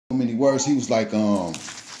many words. He was like,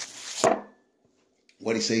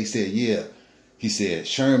 what he say? He said, yeah. He said,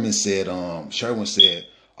 Sherman said,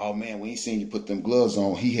 oh man, when he seen you put them gloves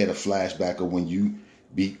on, he had a flashback of when you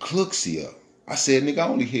beat Cluxy up. I said, nigga, I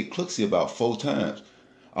only hit Cluxy about 4 times.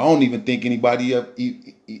 I don't even think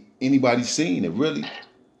anybody seen it, really.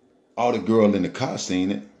 All the girl in the car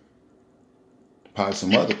seen it. Probably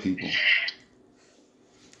some other people.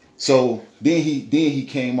 So then he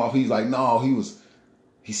came off. He's like, no,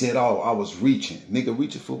 he said, oh, I was reaching. Nigga,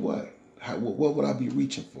 reaching for what? What would I be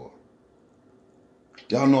reaching for?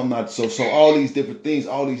 Y'all know I'm not. So all these different things.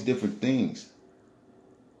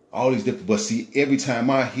 But see, every time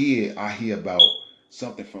I hear about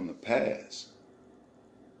something from the past.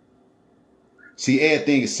 See,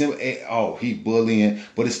 everything is simple. Oh, he bullying.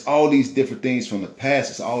 But it's all these different things from the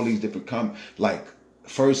past. It's all these different like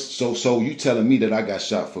first. So you telling me that I got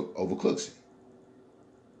shot for over Cluxy?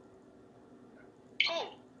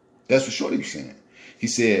 That's what Shorty was saying. He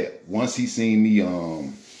said once he seen me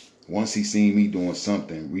doing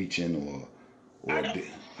something, reaching or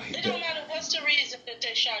it don't matter what's the reason that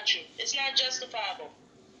they shot you. It's not justifiable,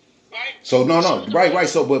 right? So no, right.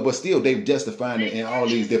 So but still they've justified it in all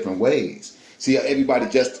these different ways. See, everybody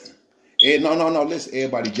listen,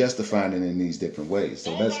 everybody justifying it in these different ways.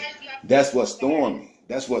 So that's what threw me.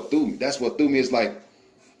 That's what threw me. It's like,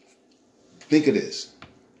 think of this.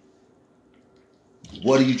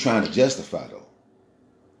 What are you trying to justify though?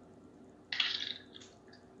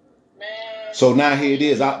 So now here it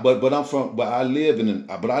is. I live in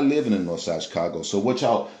the North Side Chicago. So what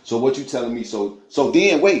you telling me? So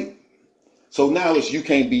then wait. So now it's you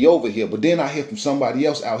can't be over here. But then I hear from somebody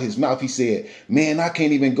else out his mouth. He said, "Man, I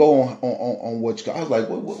can't even go on what you." I was like,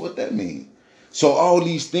 "What that mean?" So all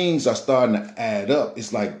these things are starting to add up.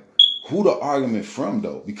 It's like, who the argument from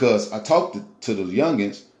though? Because I talked to the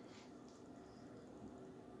youngins.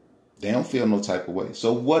 They don't feel no type of way.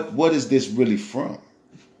 So what is this really from?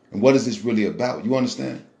 And what is this really about? You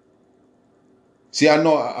understand? See, I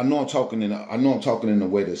know I'm talking in a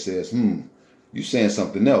way that says, you saying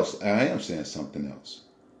something else. I am saying something else.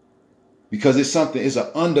 Because it's an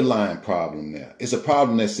underlying problem there. It's a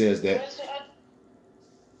problem that says that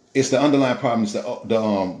it's the underlying problem is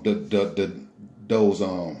those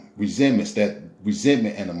resentments, that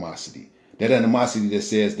resentment animosity. That animosity that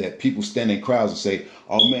says that people stand in crowds and say,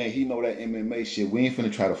 oh man, he know that MMA shit. We ain't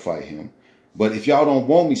finna try to fight him. But if y'all don't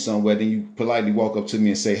want me somewhere, then you politely walk up to me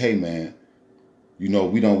and say, hey, man, we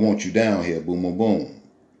don't want you down here. Boom, boom, boom.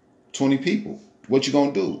 20 people. What you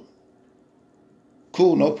gonna do?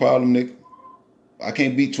 Cool, no problem, nigga. I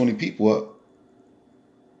can't beat 20 people up.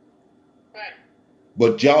 Right.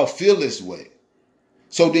 But y'all feel this way.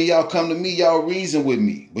 So then y'all come to me, y'all reason with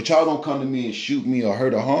me. But y'all don't come to me and shoot me or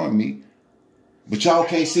hurt or harm me. But y'all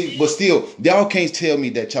can't see, but still, y'all can't tell me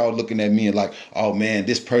that y'all looking at me and like, oh man,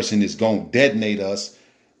 this person is going to detonate us,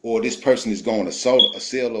 or this person is going to assault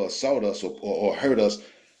us or hurt us.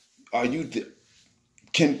 Are you,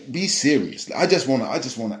 can be serious. I just want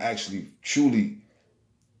to actually truly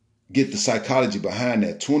get the psychology behind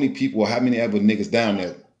that. 20 people, or how many ever niggas down there.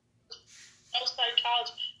 No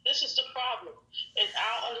psychology. This is the problem. And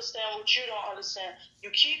I don't understand what you don't understand. You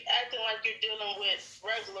keep acting like you're dealing with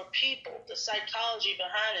regular people. The psychology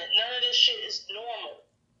behind it. None of this shit is normal.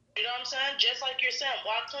 You know what I'm saying? Just like you're saying,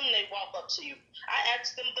 why couldn't they walk up to you? I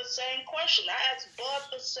asked them the same question. I asked Bud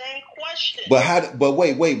the same question. But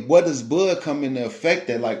wait, what does Bud come into effect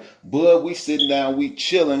that? Like, Bud, we sitting down, we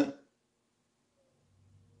chilling.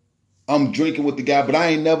 I'm drinking with the guy, but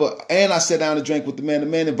I sat down to drink with the man. The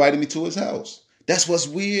man invited me to his house. That's what's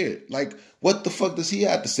weird. Like, what the fuck does he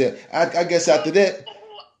have to say? I guess after that.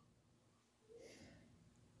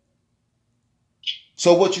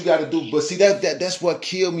 So what you got to do? But see, that's what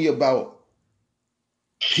killed me about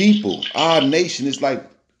people. Our nation is like,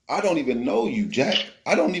 I don't even know you, Jack.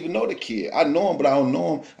 I don't even know the kid. I know him, but I don't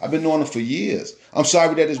know him. I've been knowing him for years. I'm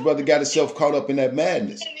sorry that his brother got himself caught up in that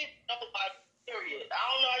madness. I don't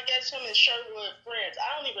know. I guess him and Sherwood friends.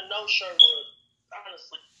 I don't even know Sherwood,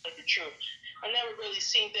 honestly, like the truth. I never really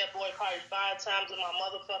seen that boy probably 5 times in my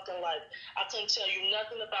motherfucking life. I couldn't tell you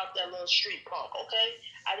nothing about that little street punk, okay?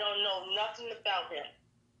 I don't know nothing about him.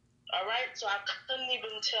 All right? So I couldn't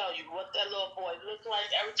even tell you what that little boy looked like.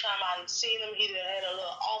 Every time I seen him, he had a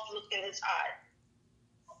little off look in his eye.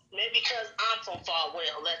 Maybe because I'm from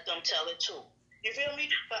Farwell, let them tell it too. You feel me?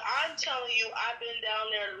 But I'm telling you, I've been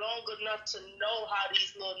down there long enough to know how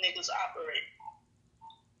these little niggas operate.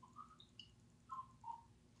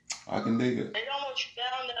 I can dig it. They don't want you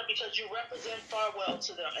down there because you represent Farwell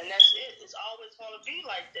to them, and that's it. It's always going to be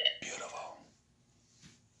like that. Beautiful.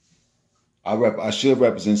 I should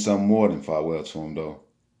represent something more than Farwell to him, though.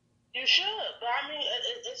 You should, but I mean,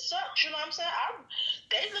 it sucks. You know what I'm saying?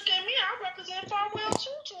 They look at me. I represent Farwell too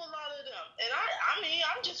to a lot of them, and I mean,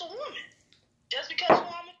 I'm just a woman, just because who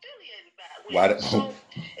I'm affiliated with. Why? So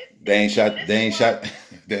They ain't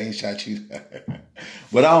shot you.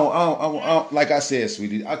 But I don't, like I said,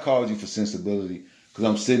 sweetie, I called you for sensibility because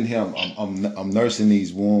I'm sitting here, I'm nursing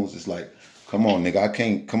these wounds. It's like, come on, nigga, I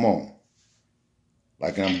can't. Come on.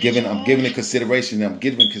 Like I'm giving it consideration. I'm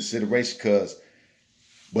giving consideration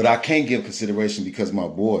but I can't give consideration because my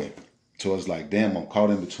boy. So it's like, damn, I'm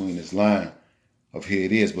caught in between this line of here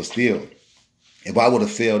it is. But still, if I would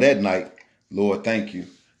have failed that night, Lord, thank you.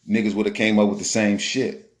 Niggas would have came up with the same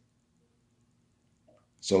shit.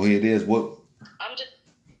 So here it is. I'm glad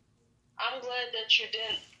that you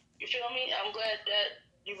didn't. You feel me? I'm glad that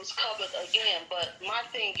you was covered again. But my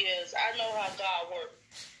thing is, I know how God works.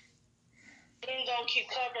 He ain't gonna keep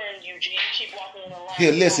covering you, G. You keep walking in the line.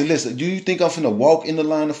 Here, listen. Do you think I'm finna walk in the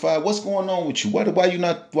line of fire? What's going on with you? Why you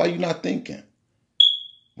not thinking?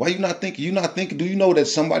 Why you not thinking? You not thinking? Do you know that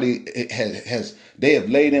somebody they have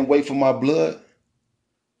laid in wait for my blood?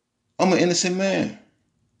 I'm an innocent man.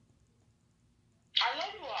 I know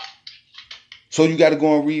you are. So you got to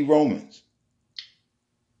go and read Romans.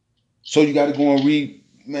 So you got to go and read,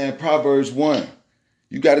 man, Proverbs 1.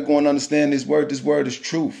 You got to go and understand this word. This word is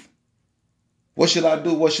truth. What shall I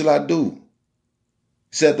do? What shall I do?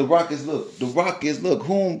 He said, the rock is, look,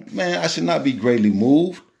 whom, man, I should not be greatly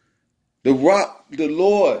moved. The rock, the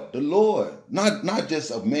Lord, not just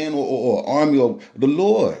a man or army or the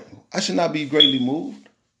Lord. I should not be greatly moved.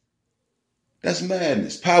 That's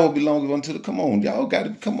madness. Power belongs unto come on, y'all got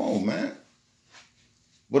to, come on, man.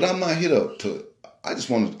 But I'm not here to I just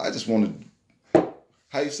want to,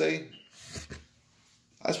 how you say?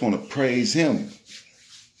 I just want to praise him.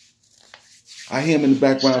 I hear him in the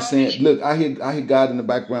background saying, look, I hear God in the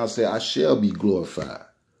background say, I shall be glorified.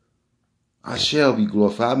 I shall be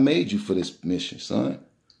glorified. I made you for this mission, son.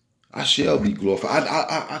 I shall be glorified.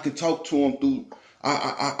 I can talk to him through,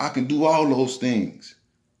 I can do all those things.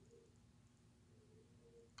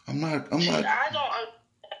 I'm not. I don't,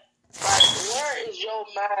 like, where is your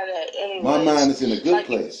mind at anyway? My mind is in a good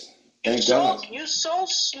place. Thank God. You're so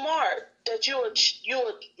smart that you would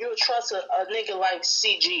trust a nigga like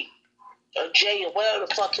CG. Or Jay or whatever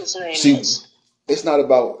the fuck his name is. It's not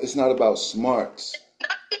about smarts.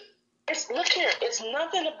 Look here, it's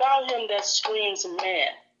nothing about him that screams man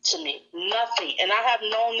to me. Nothing. And I have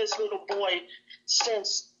known this little boy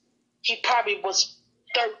since he probably was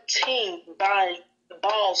 13 buying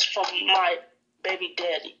balls from my baby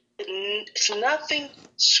daddy. It's nothing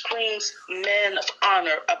screams man of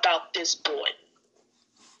honor about this boy.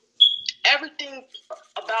 Everything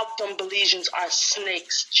about them Belizeans are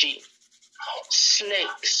snakes, G.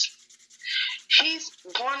 Snakes. He's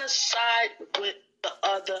gonna side with the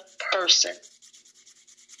other person.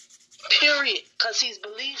 Period. Because he's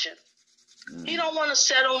Belizean. He don't want to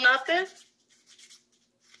settle nothing.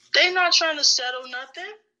 They not trying to settle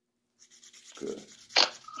nothing. Good.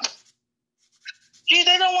 Gee,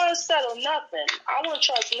 they don't want to settle nothing. I won't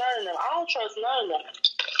trust none of them. I don't trust none of them.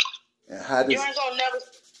 And how does, you ain't gonna never.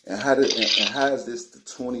 And how is this the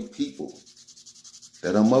 20 people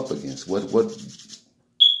that I'm up against? And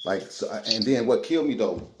then what killed me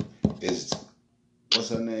though is, what's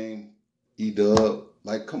her name? E-Dub.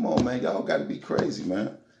 Like, come on, man, y'all got to be crazy,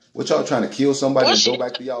 man. What y'all trying to kill somebody and go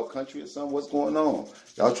back to y'all country or something? What's going on?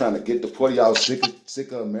 Y'all trying to get deported? Y'all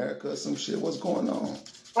sick of America or some shit? What's going on?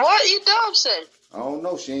 What E-Dub say? I don't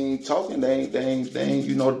know. She ain't talking. They ain't.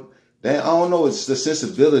 You know. I don't know. It's the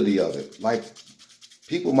sensibility of it. Like,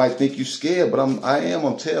 people might think you scared, but I'm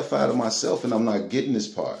terrified of myself, and I'm not getting this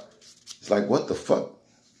part. It's like, what the fuck?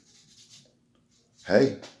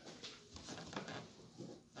 Hey.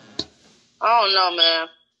 I don't know, man.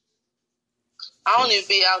 I don't even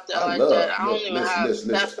be out there that. I don't even have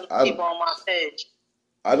people on my page.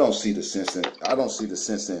 I don't see the sense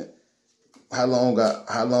in how long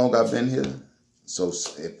I've been here. So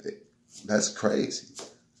that's crazy.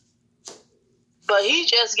 But he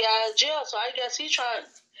just got out of jail, so I guess he trying.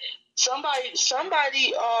 Somebody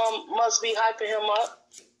must be hyping him up.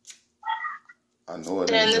 I know it.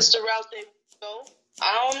 And it's the route they go.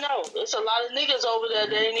 I don't know. There's a lot of niggas over there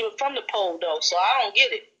that ain't even from the pole though, so I don't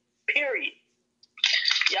get it. Period.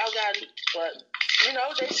 Y'all got it, but you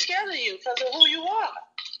know they scared of you because of who you are.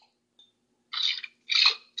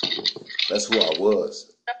 That's who I was.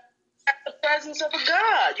 The presence of a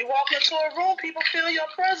God. You walk into a room, people feel your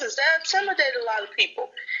presence. That intimidate a lot of people.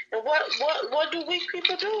 And what do weak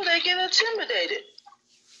people do? They get intimidated.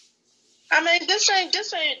 I mean, this ain't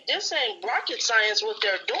rocket science what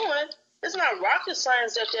they're doing. It's not rocket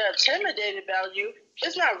science that they're intimidated about you.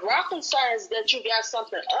 It's not rocket science that you got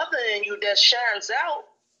something other than you that shines out.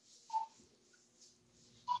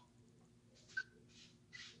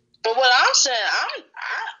 But what I'm saying,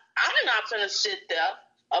 I'm not gonna sit there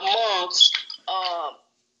amongst.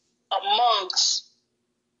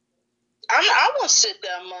 I won't sit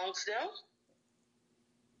there amongst them.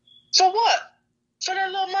 For what? For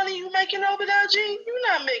that little money you making over there, G? You're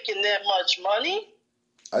not making that much money.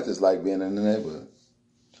 I just like being in the neighborhood.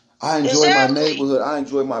 I enjoy my Exactly. neighborhood. I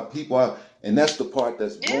enjoy my people. And that's the part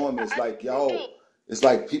that's blowing me. It's like, y'all, it's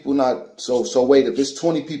like people not, so wait, if it's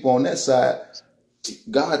 20 people on that side,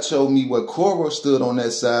 God showed me where Korah stood on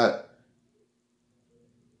that side.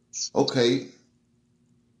 Okay.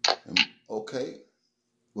 Okay.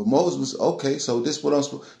 But Moses was, okay, so this what I'm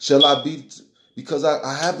supposed, shall I be, because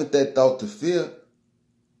I haven't that thought to fear,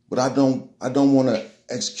 but I don't want to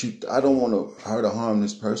execute, I don't want to hurt or harm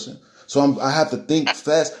this person. So I have to think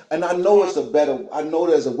fast. And I know I know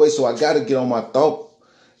there's a way, so I got to get on my thought.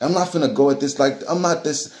 I'm not finna go at this like, I'm not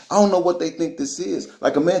this, I don't know what they think this is.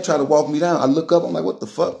 Like a man try to walk me down. I look up, I'm like, what the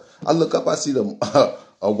fuck? I look up, I see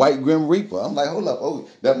a white Grim Reaper. I'm like, hold up, oh,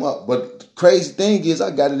 that much. But the crazy thing is,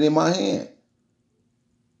 I got it in my hand.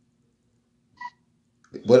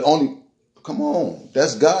 But only, come on,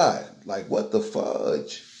 that's God. Like, what the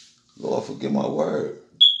fudge? Lord, forgive my word.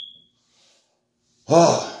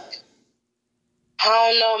 Oh. I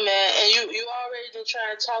don't know, man. And you already been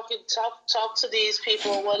trying to talk to these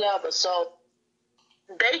people or whatever. So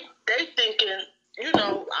they thinking, I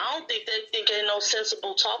don't think they think ain't no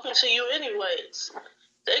sensible talking to you anyways.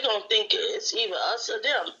 They gonna think it's either us or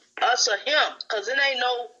them, us or him, because it ain't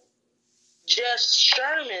no just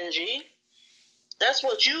Sherman, G. That's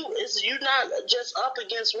what you're not just up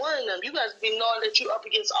against one of them. You guys be knowing that you up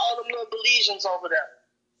against all them little Belizeans over there.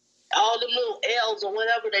 All them little L's or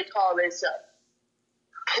whatever they call themselves.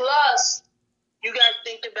 Plus, you got to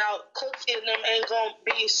think about Cooksy and them ain't going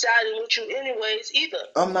to be siding with you anyways either.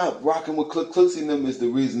 I'm not rocking with Cooksy and them is the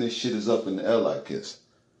reason this shit is up in the air like this.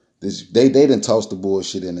 They done tossed the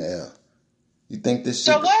bullshit in the air. You think this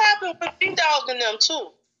shit... So what happened with B-Dog and them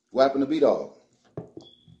too? What happened to B-Dog?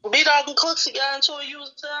 B-Dog and Cooksy got into a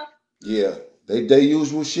used time? Yeah, they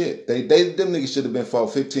usual shit. Them niggas should have been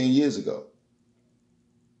fought 15 years ago.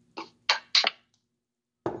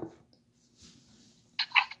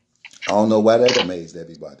 I don't know why that amazed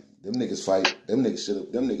everybody. Them niggas fight. Them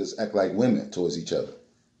niggas act like women towards each other.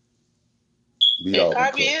 It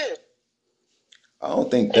probably is. I don't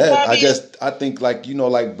think that. I think like,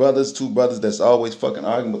 like brothers, two brothers that's always fucking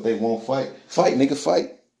arguing, but they won't fight. Fight, nigga,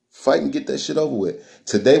 fight. Fight and get that shit over with.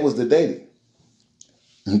 Today was the day.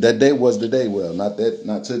 That day was the day. Well, not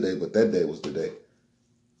today, but that day was the day.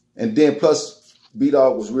 And then plus,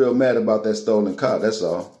 B-Dog was real mad about that stolen car. That's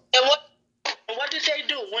all. And what did they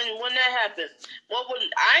do when that happened?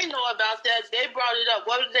 I know about that. They brought it up.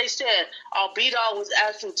 What did they say? B-Dog was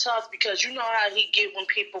acting tough because you know how he get when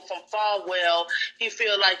people from Farwell, he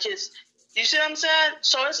feel like you see what I'm saying?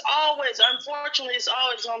 So unfortunately, it's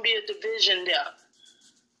always going to be a division there.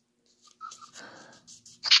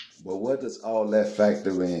 But what does all that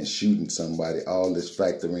factor in? Shooting somebody, all this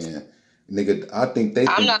factor in, nigga. I think they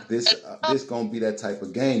think this gonna be that type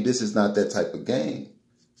of game. This is not that type of game.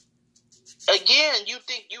 Again, you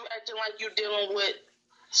think you acting like you dealing with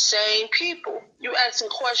same people. You asking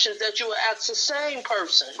questions that you would ask the same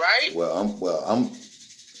person, right? I'm.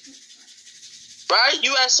 Right?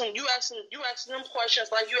 You asking them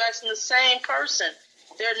questions like you asking the same person.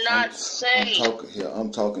 They're not same.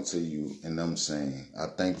 I'm talking to you, and I'm saying I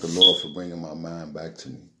thank the Lord for bringing my mind back to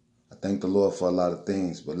me. I thank the Lord for a lot of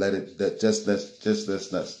things, but let's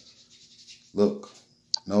look.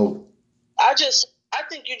 No. I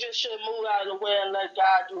think you just should move out of the way and let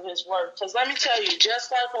God do His work. Because let me tell you,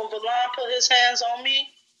 just like when Valon put his hands on me,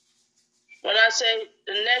 when I say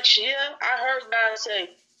the next year, I heard God say,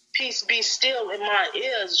 "Peace be still" in my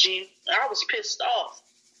ears, G. I was pissed off.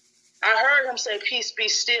 I heard him say, "Peace be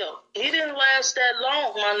still." He didn't last that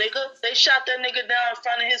long, my nigga. They shot that nigga down in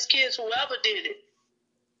front of his kids, whoever did it.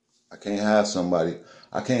 I can't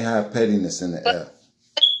have pettiness in the air.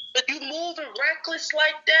 But you moving reckless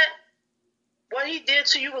like that, what he did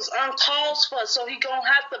to you was uncalled for, so he gonna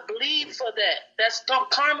have to bleed for that.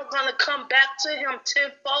 Karma gonna come back to him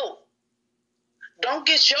tenfold. Don't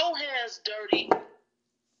get your hands dirty,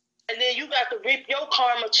 and then you got to reap your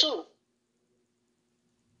karma too.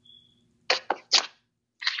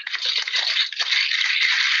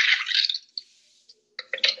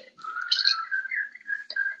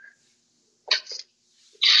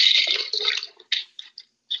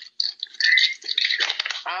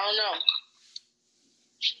 I don't know.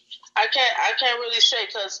 I can't really say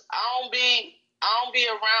because I I don't be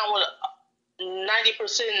around with 90%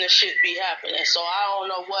 of the shit be happening, so I don't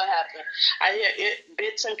know what happened. I hear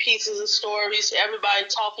bits and pieces of stories, everybody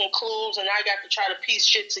talking clues, and I got to try to piece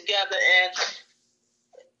shit together, and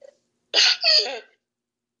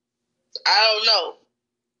I don't know.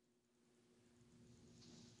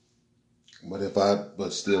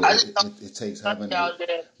 But still, it takes having,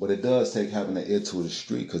 but it does take having an ear to the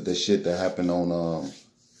street, because the shit that happened on,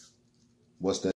 what's that?